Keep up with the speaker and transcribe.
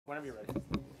Whenever you're ready.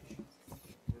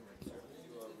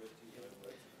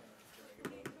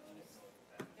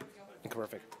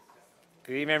 Perfect.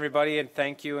 Good evening, everybody, and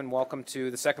thank you, and welcome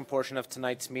to the second portion of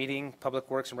tonight's meeting,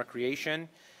 Public Works and Recreation.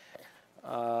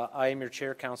 I am your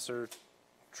chair, Councillor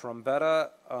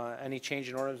Trombetta. Any change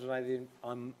in orders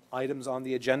on items on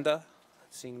the agenda?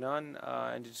 Seeing none.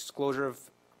 Any disclosure of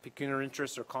pecuniary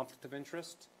interest or conflict of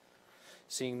interest?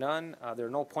 Seeing none. There are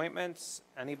no appointments.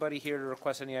 Anybody here to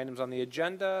request any items on the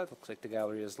agenda? Looks like the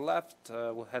gallery is left.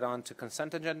 We'll head on to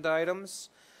consent agenda items.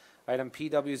 Item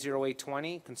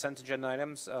PW0820, consent agenda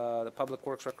items. The Public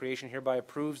Works Recreation hereby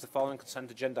approves the following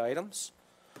consent agenda items.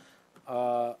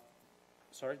 Sorry,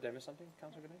 did I miss something,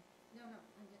 Councilor Goodnight? No,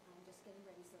 I'm just getting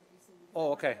ready so that you see.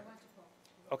 Oh, okay.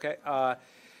 Okay.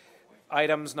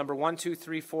 Items number 1, 2,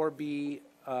 3, 4 be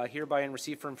hereby and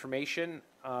received for information.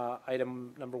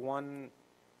 Item number 1,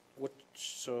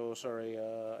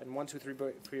 and 1, 2, 3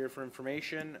 for here for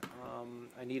information.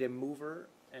 I need a mover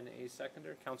and a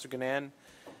seconder. Councilor Ganan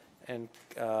and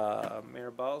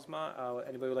Mayor Balsma.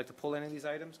 Anybody would like to pull any of these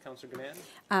items? Councilor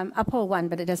Ganan? I'll pull one,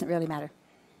 but it doesn't really matter.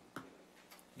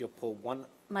 You'll pull one?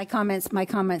 My comments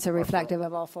are reflective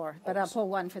of all four, but I'll pull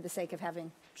one for the sake of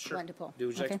having one to pull.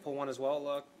 Would you like to pull one as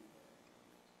well,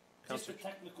 Just a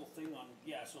technical thing on,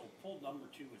 so pull number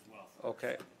 2 as well.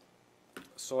 Okay.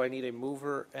 So I need a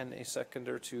mover and a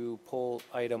seconder to pull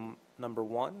item number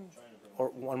 1,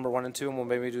 or number 1 and 2, and we'll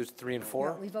maybe do 3 and 4.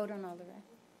 No, we vote on all the rest.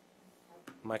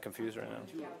 Am I confused right now?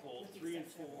 2 pull, 3 and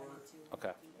 4.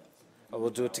 Okay. Oh, we'll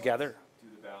do it together?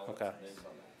 Okay.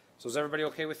 So is everybody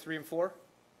okay with 3 and 4?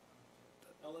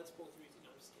 No, let's pull 3 and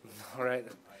 4. All right.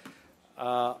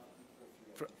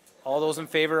 All those in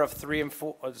favor of 3 and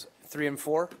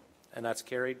 4, and that's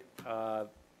carried.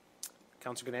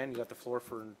 Councilor Ganan, you got the floor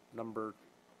for number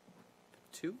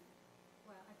 2?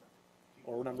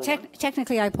 Or number 1?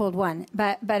 Technically, I pulled one,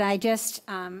 but I just,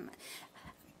 I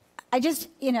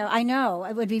know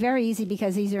it would be very easy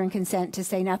because these are in consent to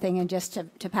say nothing and just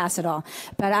to pass it all.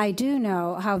 But I do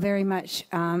know how very much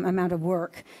amount of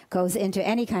work goes into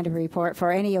any kind of report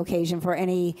for any occasion, for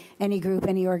any group,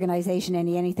 any organization,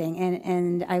 anything.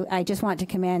 And I just want to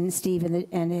commend Steve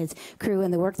and his crew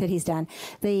and the work that he's done.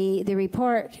 The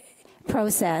report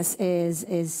process is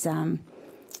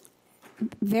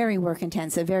very work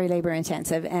intensive, very labor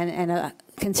intensive, and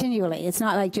continually. It's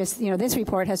not like just, this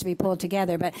report has to be pulled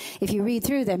together, but if you read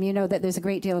through them, you know that there's a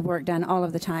great deal of work done all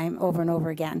of the time, over and over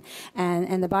again.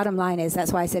 And the bottom line is,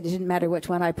 that's why I said it didn't matter which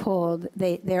one I pulled,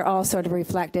 they're all sort of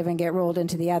reflective and get rolled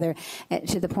into the other,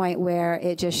 to the point where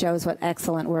it just shows what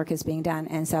excellent work is being done.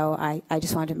 And so I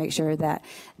just wanted to make sure that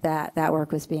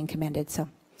work was being commended. So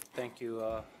Thank you,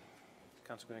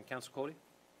 Councilor Ganan. Councilor Cody?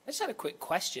 I just had a quick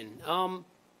question.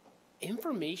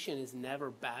 Information is never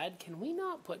bad. Can we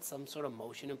not put some sort of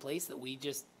motion in place that we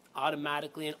just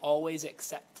automatically and always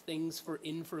accept things for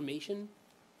information?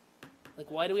 Like,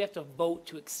 why do we have to vote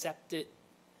to accept it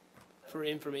for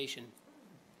information?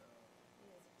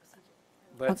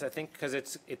 But I think because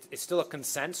it's still a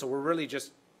consent, so we're really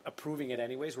just approving it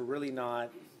anyways. We're really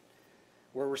not,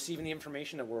 we're receiving the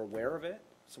information that we're aware of it,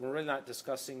 so we're really not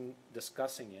discussing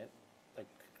it.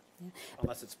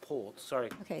 Unless it's pulled. Sorry.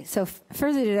 okay, so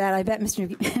further to that, I bet Mr.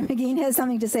 McGee has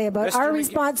something to say about Mr. our McGee.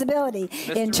 responsibility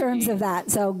in terms of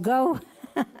that. So go.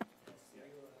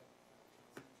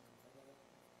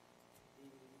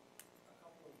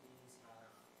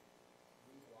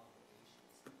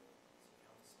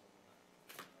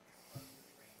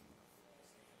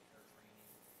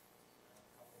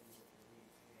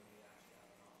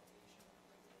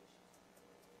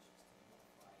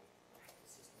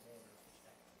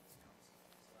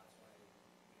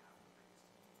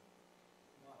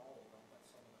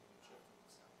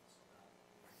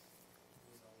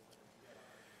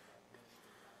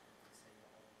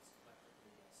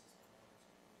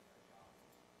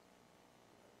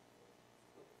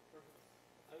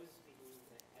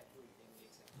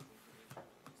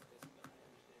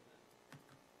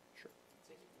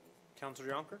 Councilor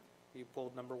Yonker, you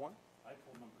pulled number 1? I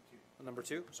pulled number 2. Number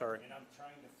 2? Sorry. And I'm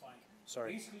trying to find,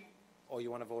 Sorry. basically, Oh,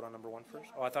 you want to vote on number 1 first?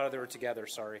 Oh, I thought they were together.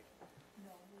 Sorry.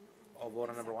 I'll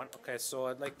vote on number 1. Okay, so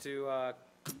I'd like to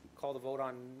call the vote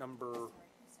on number.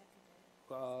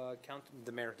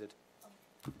 The mayor did.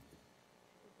 Yeah.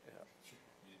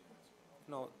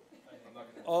 No.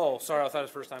 Oh, sorry. I thought it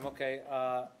was first time. Okay.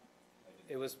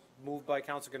 It was moved by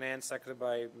Councilor Ganan, seconded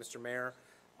by Mr. Mayor.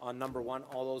 On number 1,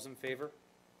 all those in favor?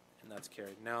 And that's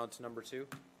carried. Now to number 2.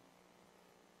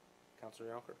 Councilor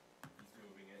Yonker.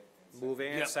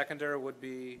 Moving it. Yep. Seconder would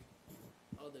be.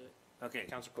 I'll do it. Okay.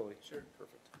 Councillor Coley. Sure.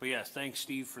 Perfect. But yes, thanks,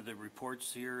 Steve, for the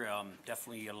reports here.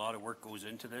 Definitely a lot of work goes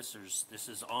into this. This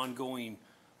is ongoing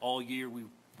all year.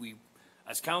 We,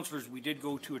 as councillors, we did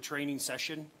go to a training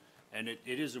session, and it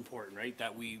is important, right,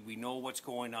 that we know what's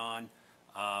going on.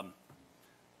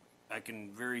 I can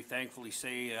very thankfully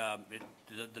say,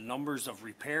 the numbers of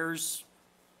repairs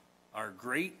are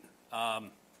great. I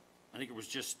think it was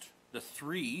just the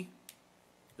 3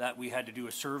 that we had to do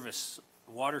a service,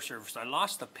 water service. I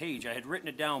lost the page. I had written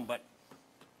it down, but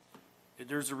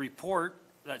there's a report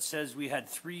that says we had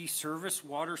 3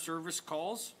 water service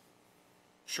calls.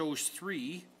 Shows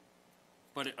 3,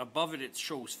 but above it, it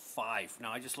shows 5.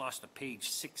 Now, I just lost the page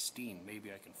 16. Maybe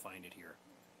I can find it here.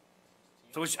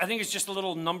 So I think it's just a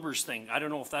little numbers thing. I don't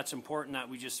know if that's important that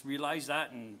we just realize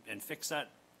that and fix that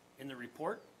in the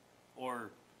report,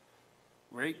 or,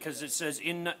 right? Because it says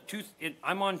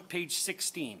I'm on page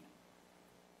 16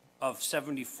 of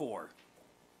 74.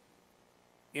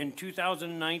 In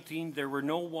 2019, there were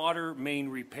no water main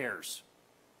repairs.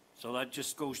 So that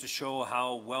just goes to show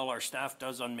how well our staff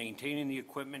does on maintaining the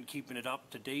equipment, keeping it up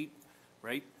to date,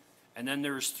 right? And then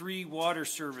there's 3 water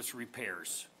service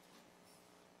repairs.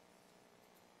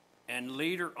 And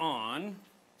later on,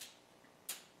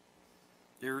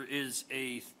 there is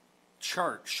a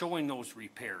chart showing those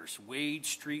repairs, Wade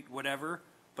Street, whatever,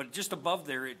 but just above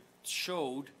there it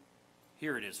showed,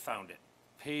 here it is, found it,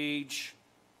 page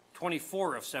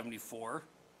 24 of 74.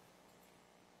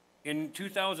 In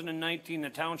 2019, the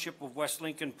Township of West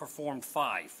Lincoln performed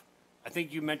 5. I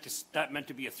think you meant that meant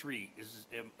to be a 3.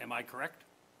 Am I correct?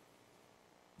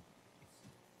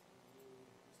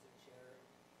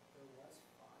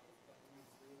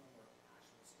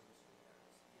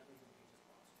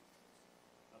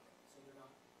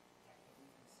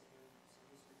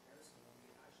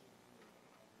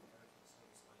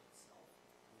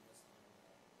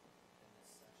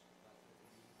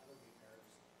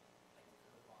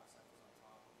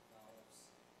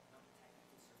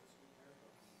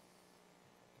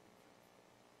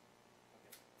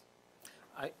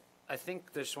 I think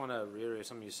I just want to reiterate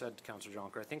something you said, Councillor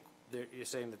Jonker. I think you're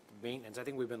saying that the maintenance, I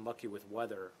think we've been lucky with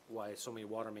weather, why so many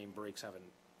water main breaks haven't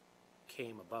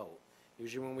came about.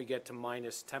 Usually when we get to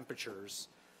minus temperatures,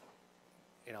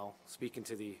 you know, speaking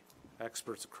to the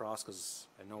experts across, because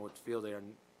I know what field they are,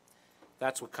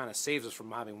 that's what kind of saves us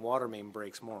from having water main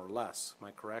breaks, more or less. Am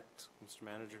I correct, Mr.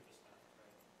 Manager?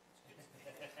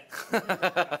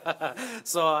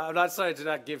 So I'm not sorry to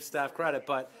not give staff credit,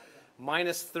 but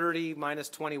minus 30, minus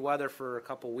 20 weather for a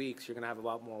couple weeks, you're going to have a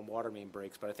lot more water main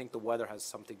breaks. But I think the weather has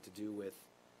something to do with,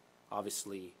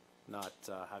 obviously, not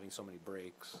having so many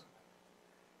breaks.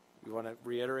 You want to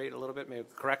reiterate a little bit? Maybe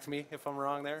correct me if I'm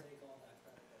wrong there.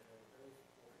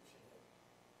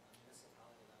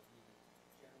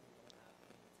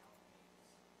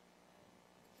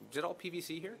 Is it all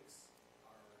PVC here?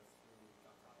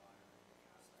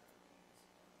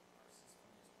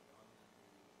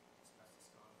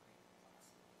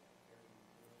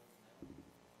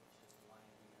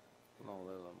 No,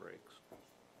 little breaks.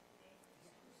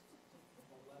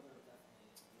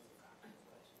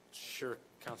 Sure,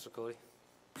 Councillor Coley.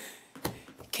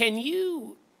 Can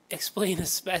you explain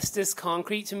asbestos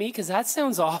concrete to me? Because that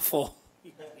sounds awful.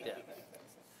 Yeah.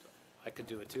 I could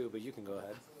do it too, but you can go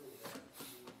ahead.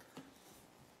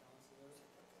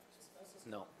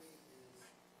 No.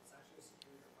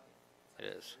 It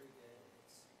is.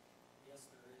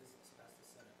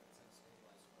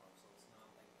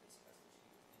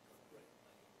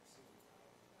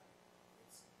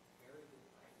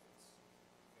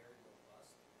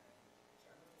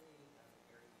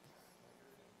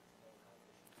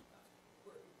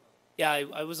 Yeah,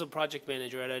 I was a project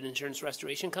manager at an insurance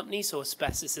restoration company, so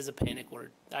asbestos is a panic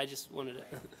word. I just wanted to.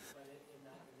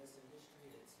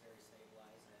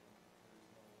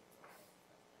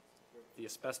 The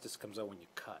asbestos comes out when you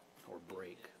cut or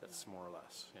break. That's more or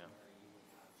less, yeah.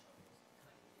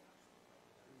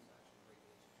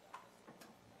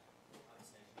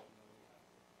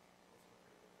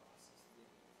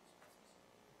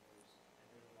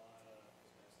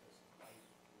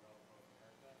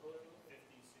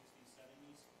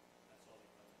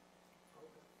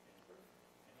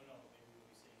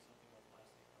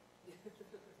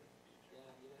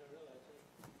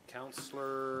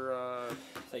 Councillor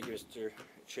Thank you, Mr.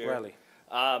 Chair. Riley.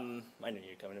 I knew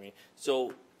you're coming to me.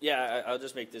 So, yeah, I'll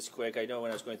just make this quick. I know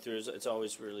when I was going through, it's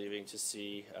always relieving to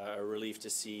see, a relief to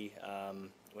see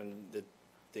when the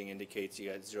thing indicates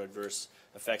you got 0 adverse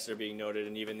effects that are being noted,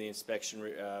 and even the inspection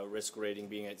risk rating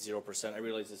being at 0%. I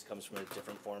realize this comes from a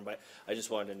different form, but I just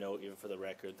wanted to note, even for the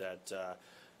record, that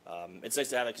It's nice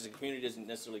to have it because the community doesn't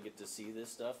necessarily get to see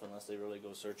this stuff unless they really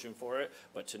go searching for it.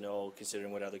 But to know,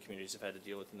 considering what other communities have had to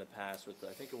deal with in the past, with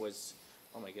I think it was,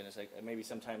 oh my goodness, like maybe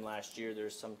sometime last year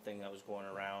there's something that was going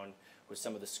around with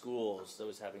some of the schools that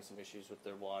was having some issues with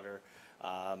their water.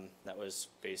 That was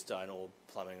based on old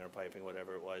plumbing or piping,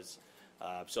 whatever it was.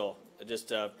 So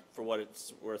just for what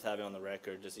it's worth having on the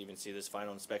record, just even see this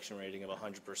final inspection rating of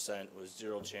 100% was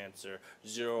zero chance or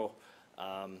zero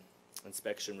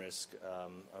inspection risk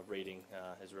of rating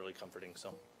is really comforting.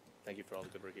 So thank you for all the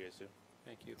good work you guys do.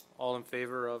 Thank you. All in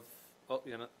favor of, all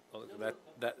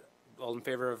in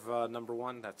favor of number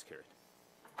 1? That's carried.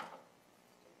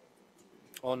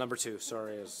 Oh, number 2,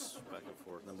 sorry, I was back and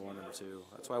forth. Number 1, number 2.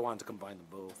 That's why I wanted to combine them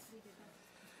both.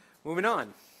 Moving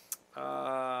on.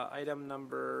 Item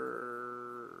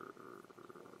number,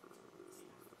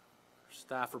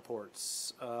 staff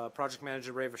reports. Project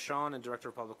Manager Ray Vachon and Director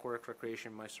of Public Works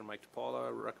Recreation Meister Mike DePaula.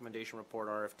 Recommendation report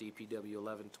RFD PW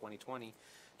 11 2020.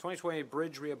 2020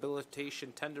 Bridge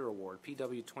Rehabilitation Tender Award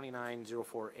PW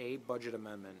 2904A Budget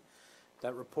Amendment.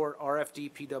 That report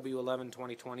RFD PW 11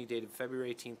 2020 dated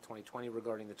February 18th 2020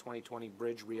 regarding the 2020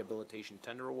 Bridge Rehabilitation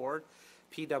Tender Award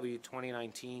PW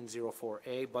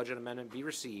 2019-04A Budget Amendment be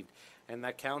received, and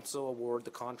that council award the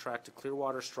contract to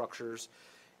Clearwater Structures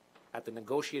at the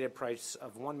negotiated price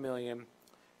of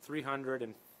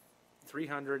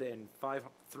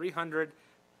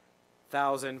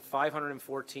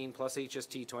 $1,300,514 plus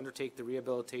HST to undertake the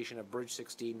rehabilitation of Bridge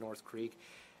 16 North Creek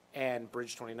and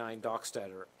Bridge 29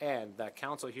 Dockstader, and that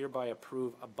council hereby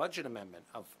approve a budget amendment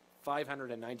of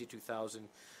 $592,000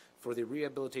 for the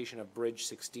rehabilitation of Bridge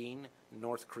 16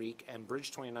 North Creek and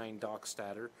Bridge 29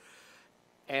 Dockstader,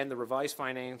 and the revised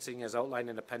financing as outlined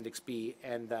in Appendix B,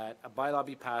 and that a bylaw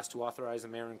be passed to authorize the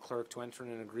mayor and clerk to enter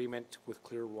in an agreement with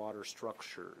Clearwater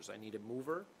Structures. I need a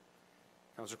mover.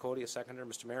 Councillor Cody, a seconder.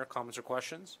 Mr. Mayor, comments or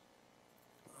questions?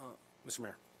 Mr.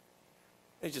 Mayor.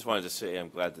 I just wanted to say I'm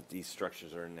glad that these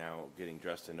structures are now getting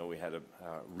dressed. I know we had a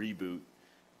reboot,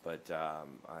 but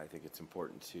I think it's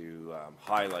important to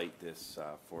highlight this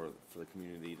for the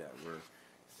community, that we're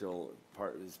still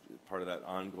part of that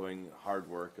ongoing hard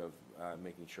work of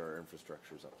making sure our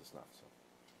infrastructure is up to snuff. So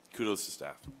kudos to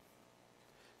staff.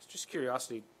 It's just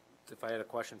curiosity, if I had a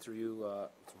question through you,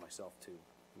 to myself too,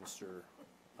 Mr.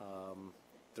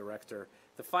 Director.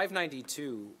 The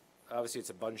 592, obviously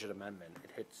it's a budget amendment. It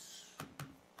hits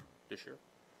this year.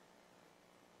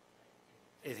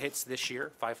 It hits this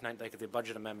year, like the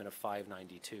budget amendment of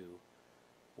 592.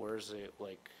 Where is it?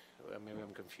 Like, maybe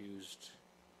I'm confused.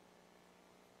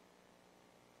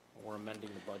 We're amending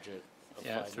the budget of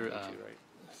 592, right?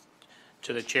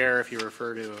 To the chair, if you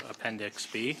refer to Appendix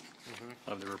B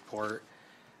of the report,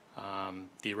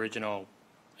 the original,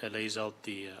 it lays out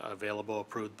the available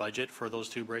approved budget for those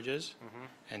two bridges,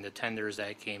 and the tenders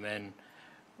that came in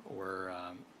were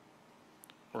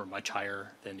much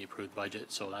higher than the approved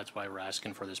budget, so that's why we're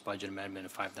asking for this budget amendment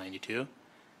of 592.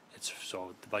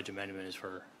 So the budget amendment is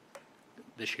for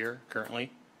this year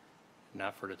currently,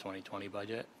 not for the 2020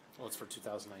 budget. Well, it's for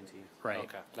 2019. Right.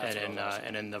 Okay. That's what I was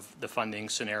asking. And then the funding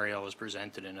scenario was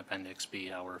presented in Appendix B,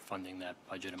 how we're funding that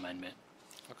budget amendment.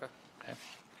 Okay. Okay.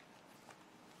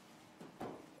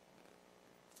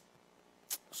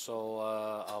 So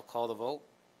I'll call the vote.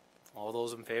 All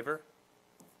those in favor?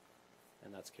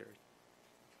 And that's carried.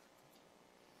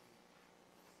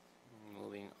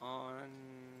 Moving on.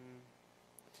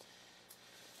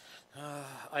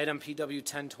 Item PW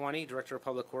 1020, Director of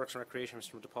Public Works and Recreation,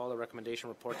 Mr. DePaula, recommendation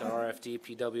report to RFD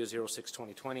PW 06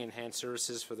 2020, enhanced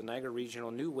services for the Niagara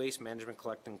Regional New Waste Management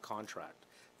Collecting Contract.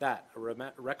 That, a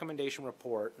recommendation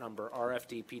report number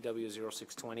RFD PW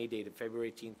 0620 dated February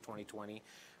 18, 2020,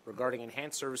 regarding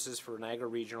enhanced services for Niagara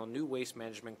Regional New Waste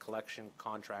Management Collection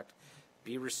Contract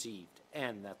be received,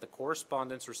 and that the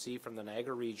correspondence received from the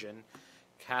Niagara Region,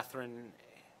 Catherine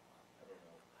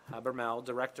Habermel,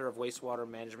 Director of Wastewater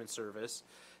Management Service,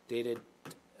 dated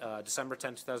December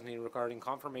 10, 2018, regarding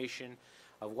confirmation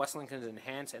of West Lincoln's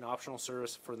enhanced and optional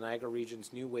service for the Niagara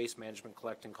Region's new waste management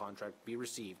collecting contract be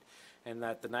received, and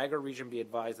that the Niagara Region be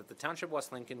advised that the Township of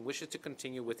West Lincoln wishes to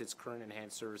continue with its current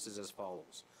enhanced services as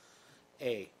follows.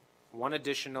 A, one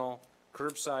additional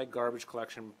curbside garbage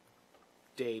collection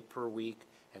day per week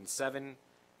and 7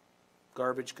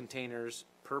 garbage containers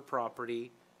per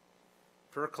property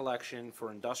per collection for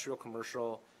industrial,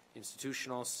 commercial,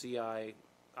 institutional, CI,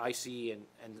 IC,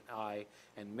 and I,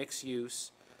 and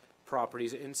mixed-use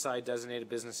properties inside designated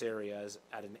business areas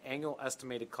at an annual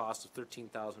estimated cost of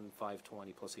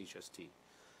 $13,520 plus HST,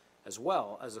 as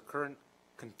well as a current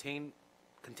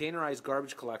containerized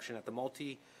garbage collection at the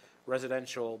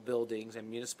residential buildings and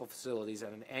municipal facilities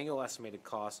at an annual estimated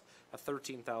cost of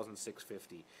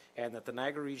 $13,650, and that the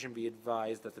Niagara region be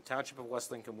advised that the Township of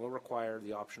West Lincoln will require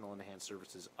the optional enhanced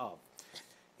services of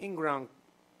in-ground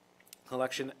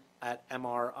collection at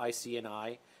MR,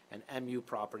 IC&I, and MU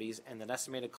properties, and an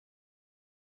estimated cost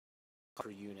per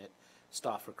unit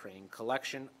stop for crane,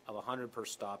 collection of 100 per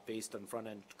stop based on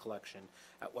front-end collection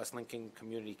at West Lincoln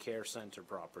Community Care Center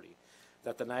property.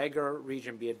 That the Niagara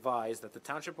region be advised that the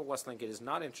Township of West Lincoln is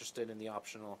not interested in the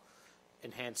optional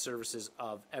enhanced services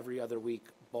of every other week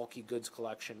bulky goods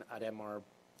collection at MR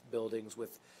buildings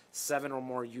with 7 or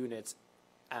more units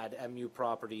at MU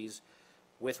properties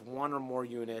with 1 or more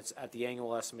units at the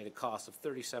annual estimated cost of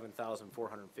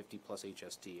 $37,450 plus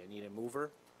HST. I need a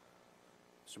mover.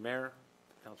 Mr. Mayor,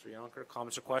 Councilor Yonker,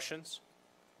 comments or questions?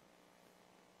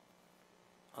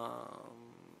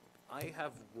 I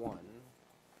have one.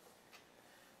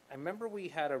 I remember we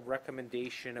had a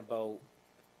recommendation about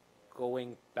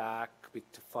going back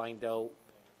to find out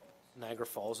Niagara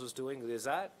Falls was doing. Is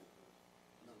that?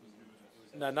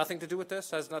 No, nothing to do with this?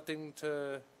 Has nothing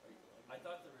to? I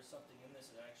thought there was something in this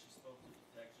that actually spoke to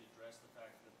actually address the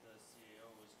fact that the CAO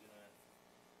was gonna,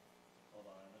 hold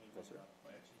on, let me look it up,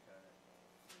 I actually got it.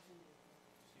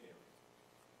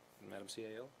 Madam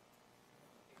CAO?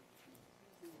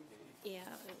 Yeah,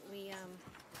 we,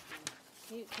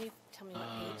 can you tell me what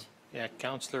page? Yeah,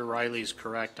 Councillor Riley's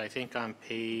correct. I think on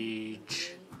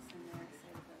page,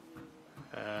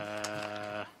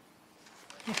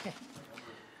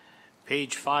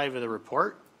 page 5 of the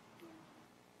report,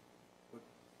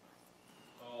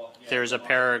 there's a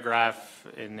paragraph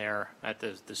in there at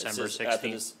the December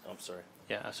 16th. I'm sorry.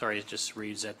 Yeah, sorry, it just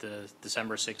reads at the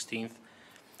December 16th,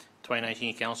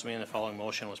 2019 council meeting, the following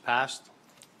motion was passed.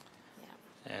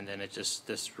 Yeah. And then it just,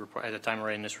 this report, at the time of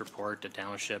writing this report, the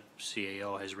township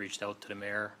CAO has reached out to the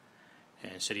mayor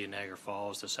and City of Niagara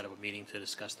Falls to set up a meeting to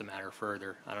discuss the matter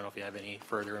further. I don't know if you have any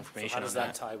further So information how on does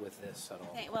that. that tie with this at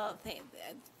all? Well,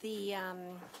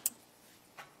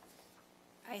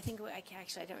 I think,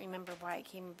 actually, I don't remember why it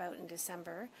came about in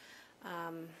December.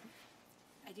 I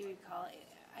do recall,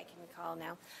 I can recall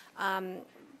now,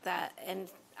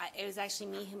 it was actually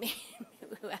me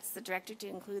who asked the director to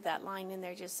include that line in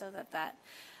there just so that that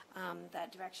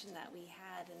direction that we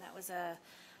had, and that was I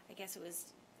guess it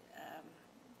was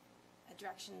a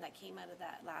direction that came out of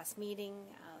that last meeting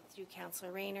through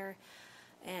Councillor Rayner.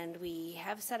 And we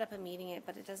have set up a meeting,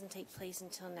 but it doesn't take place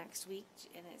until next week.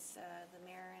 And it's the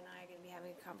mayor and I are going to be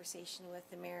having a conversation with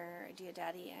the mayor,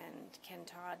 Diodati, and Ken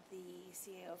Todd, the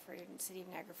CAO for the City of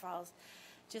Niagara Falls,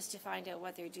 just to find out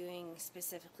what they're doing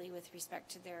specifically with respect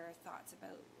to their thoughts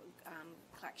about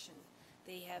collection.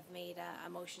 They have made a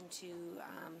motion to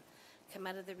come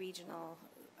out of the regional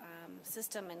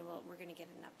system, and we're going to get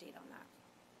an update on that.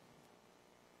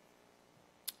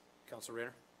 Councilor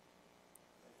Rayner?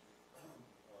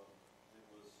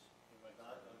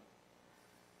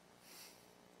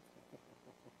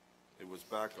 It was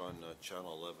back on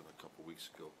Channel 11 a couple weeks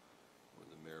ago when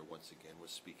the mayor once again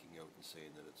was speaking out and saying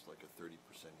that it's like a 30%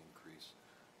 increase.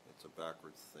 It's a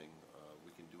backwards thing.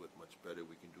 We can do it much better.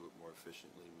 We can do it more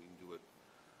efficiently. We can do it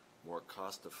more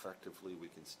cost effectively. We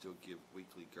can still give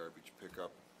weekly garbage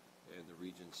pickup. And the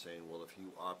region's saying, well, if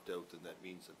you opt out, then that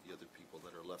means that the other people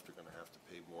that are left are going to have to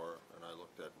pay more. And I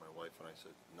looked at my wife and I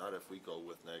said, not if we go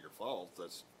with Niagara Falls.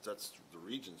 That's the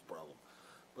region's problem.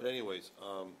 But anyways,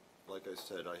 like I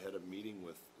said, I had a meeting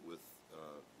with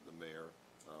the mayor.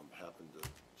 Happened to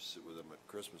sit with him at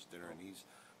Christmas dinner, and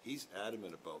he's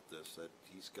adamant about this. That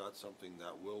he's got something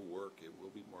that will work. It will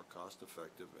be more cost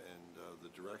effective, and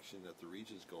the direction that the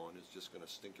region's going is just going to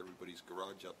stink everybody's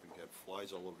garage up and get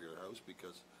flies all over your house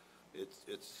because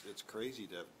it's crazy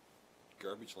to have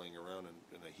garbage laying around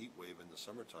in a heat wave in the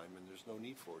summertime, and there's no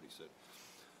need for it, he said.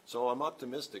 So I'm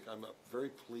optimistic. I'm very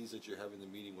pleased that you're having the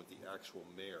meeting with the actual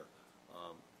mayor,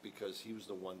 because he was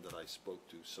the one that I spoke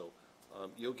to. So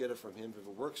you'll get it from him. If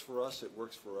it works for us, it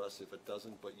works for us. If it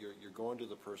doesn't, but you're going to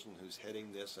the person who's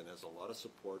heading this and has a lot of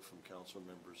support from council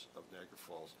members of Niagara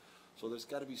Falls. So there's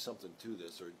got to be something to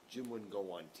this, or Jim wouldn't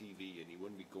go on TV and he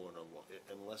wouldn't be going on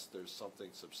unless there's something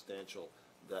substantial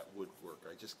that would work.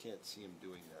 I just can't see him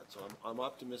doing that. So I'm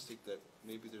optimistic that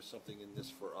maybe there's something in this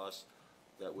for us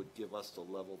that would give us the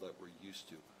level that we're used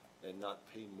to and not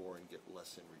pay more and get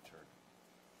less in return.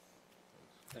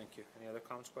 Thank you. Any other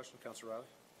comments, questions? Councilor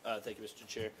Riley? Thank you, Mr.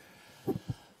 Chair.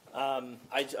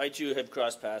 I too had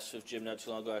crossed paths with Jim not too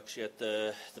long ago, actually at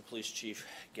the police chief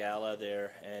gala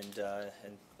there, and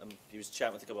he was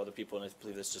chatting with a couple other people, and I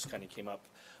believe this just kind of came up.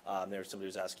 There was somebody who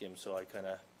was asking him, so I kind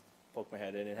of poked my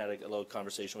head in and had a little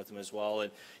conversation with him as well.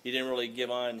 And he didn't really give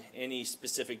on any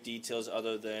specific details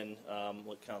other than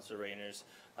what Councillor Rayner's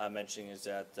mentioning is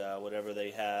that whatever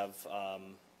they have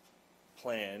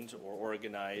planned or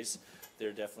organized,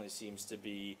 there definitely seems to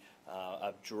be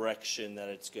a direction that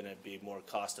it's going to be more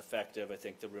cost effective. I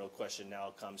think the real question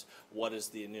now comes, what is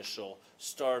the initial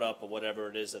startup or whatever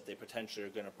it is that they potentially are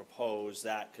going to propose?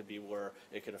 That could be where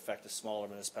it could affect a smaller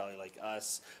municipality like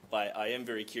us. But I am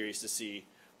very curious to see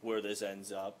where this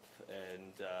ends up.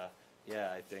 And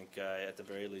yeah, I think at the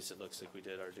very least it looks like we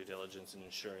did our due diligence in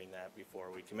ensuring that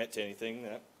before we commit to anything,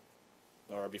 that,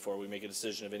 or before we make a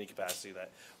decision of any capacity,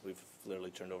 that we've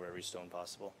literally turned over every stone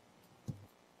possible.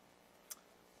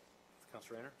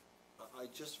 Councillor Rayner? I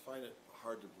just find it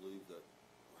hard to believe that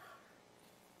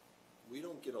we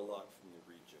don't get a lot from the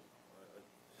region,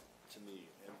 to me,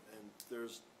 and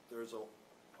there's a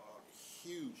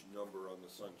huge number on the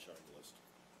Sunshine List,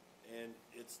 and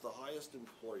it's the highest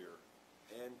employer,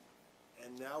 and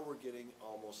now we're getting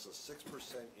almost a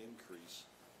 6% increase,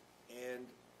 and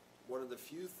one of the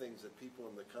few things that people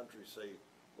in the country say,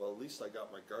 well, at least I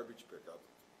got my garbage pickup,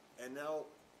 and now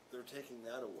they're taking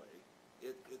that away.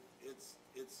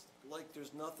 It's like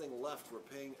there's nothing left. We're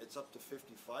paying, it's up to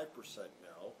 55%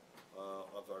 now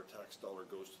of our tax dollar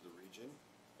goes to the region,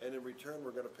 and in return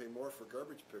we're going to pay more for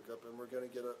garbage pickup, and we're going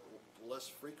to get it less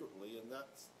frequently, and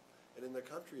in the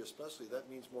country especially, that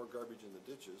means more garbage in the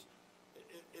ditches.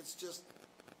 It's just,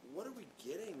 what are we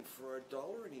getting for a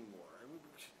dollar anymore? I mean,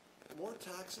 more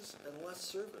taxes and less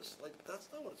service. Like, that's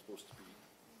not what it's supposed to be,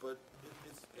 but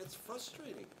it's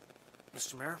frustrating.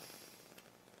 Mr. Mayor?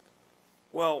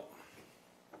 Well,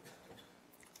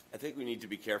 I think we need to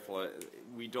be careful.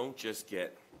 We don't just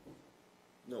get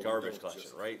No, we garbage don't collection,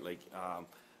 just- right? Like,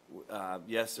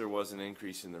 yes, there was an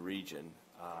increase in the region.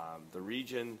 The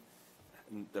region's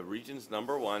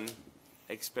number one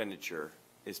expenditure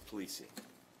is policing.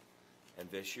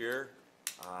 And this year,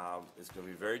 it's going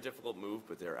to be a very difficult move,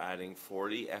 but they're adding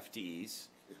 40 FTEs,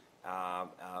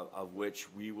 of which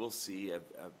we will see a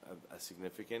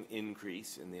significant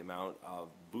increase in the amount of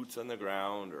boots on the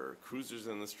ground or cruisers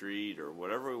in the street or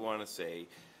whatever we want to say.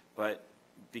 But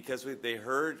because they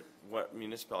heard what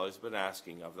municipalities have been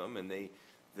asking of them, and they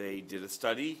did a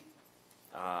study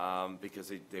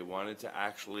because they wanted to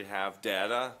actually have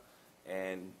data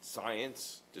and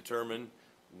science determine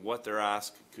what their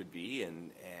ask could be,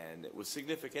 and it was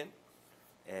significant,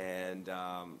 and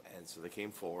so they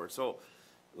came forward. So,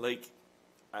 like,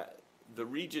 the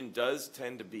region does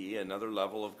tend to be another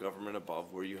level of government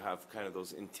above where you have kind of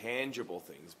those intangible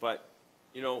things. But,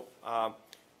 you know,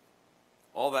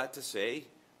 all that to say,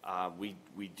 we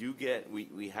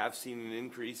have seen an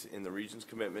increase in the region's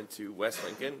commitment to West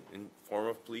Lincoln in form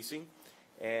of policing,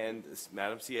 and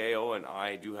Madam CAO and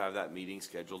I do have that meeting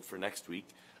scheduled for next week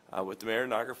with the Mayor of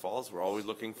Niagara Falls. We're always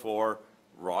looking for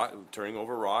turning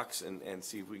over rocks and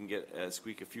see if we can get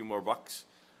squeak a few more bucks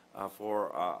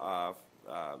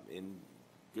in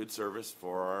good service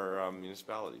for our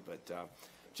municipality. But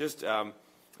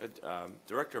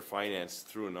Director of Finance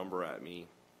threw a number at me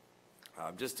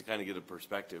just to kind of get a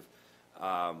perspective.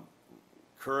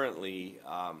 Currently,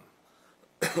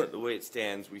 the way it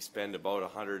stands, we spend about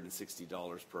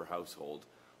 $160 per household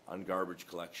on garbage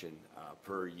collection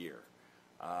per year.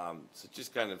 So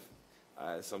just kind of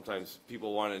sometimes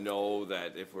people want to know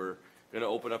that if we're going to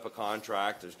open up a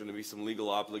contract, there's going to be some legal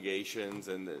obligations,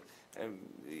 and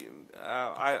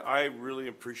I really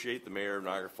appreciate the Mayor of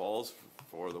Niagara Falls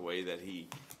for the way that he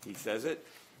says it.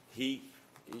 He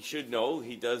should know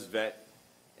he does vet,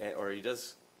 or he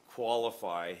does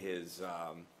qualify his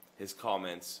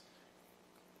comments,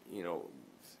 you know,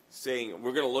 saying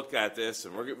we're going to look at this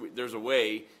and there's a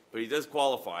way, but he does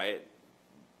qualify it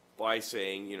by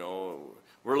saying, you know,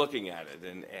 we're looking at it,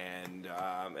 and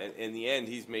in the end,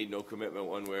 he's made no commitment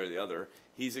one way or the other.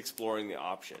 He's exploring the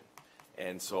option,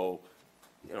 and so,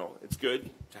 you know, it's good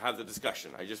to have the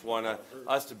discussion. I just want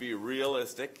us to be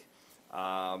realistic,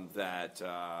 that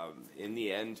in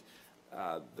the end,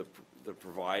 the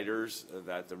providers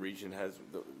that the region has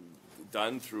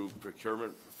done through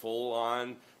procurement,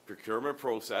 full-on procurement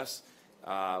process,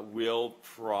 will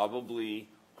probably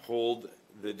hold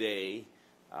the day.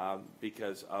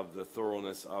 Because of the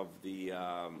thoroughness of the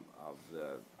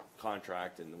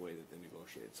contract and the way that they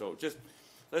negotiate. So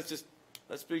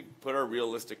let's put our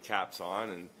realistic caps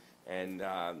on and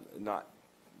not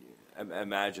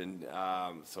imagine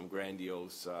some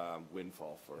grandiose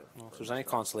windfall for. Well, if there's any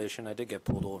consolation, I did get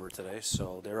pulled over today,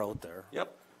 so they're out there.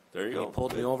 Yep, there you He go.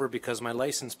 pulled me over because my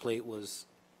license plate was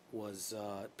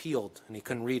peeled and he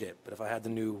couldn't read it. But if I had the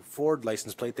new Ford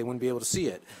license plate, they wouldn't be able to see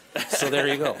it. So there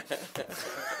you go.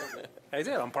 I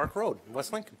did, on Park Road, in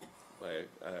West Lincoln. I-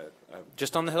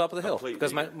 Just on the hill, up of the hill. plate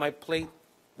Because reader. my plate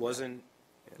wasn't,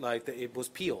 like, it was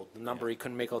peeled. The number, he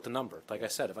couldn't make out the number. Like I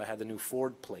said, if I had the new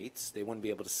Ford plates, they wouldn't be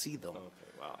able to see them.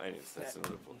 Okay, well, anyways, that's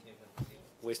another point.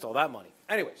 Waste all that money.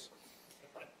 Anyways.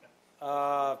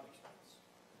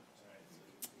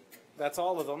 That's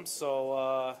all of them,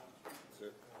 so,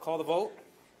 call the vote.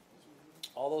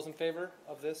 All those in favor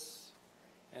of this?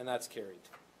 And that's carried.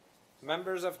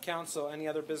 Members of council, any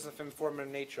other business of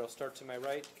informative nature? I'll start to my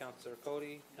right. Councillor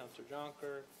Cody, Councillor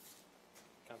Jonker,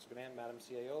 Councillor Gann, Madam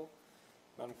CAO,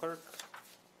 Madam Clerk,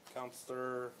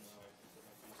 Councillor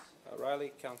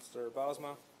Riley, Councillor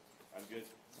Bosma, I'm good.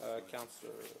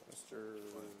 Councillor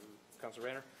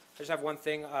Rayner. I just have one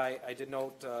thing. I did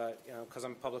note, because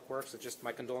I'm Public Works, that just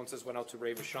my condolences went out to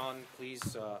Ray Vachon.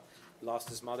 Please, lost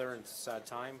his mother, and it's a sad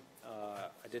time.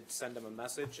 I did send him a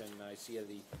message, and I see that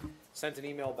he sent an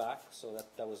email back, so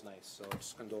that was nice. So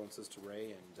just condolences to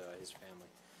Ray and his family.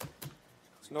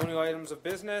 So no new items of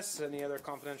business. Any other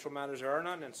confidential matters? There are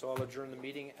none, and so I'll adjourn the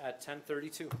meeting at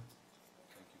 10:32.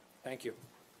 Thank you.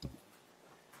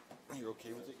 You're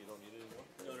okay with it? You don't need it anymore?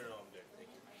 No, no, no,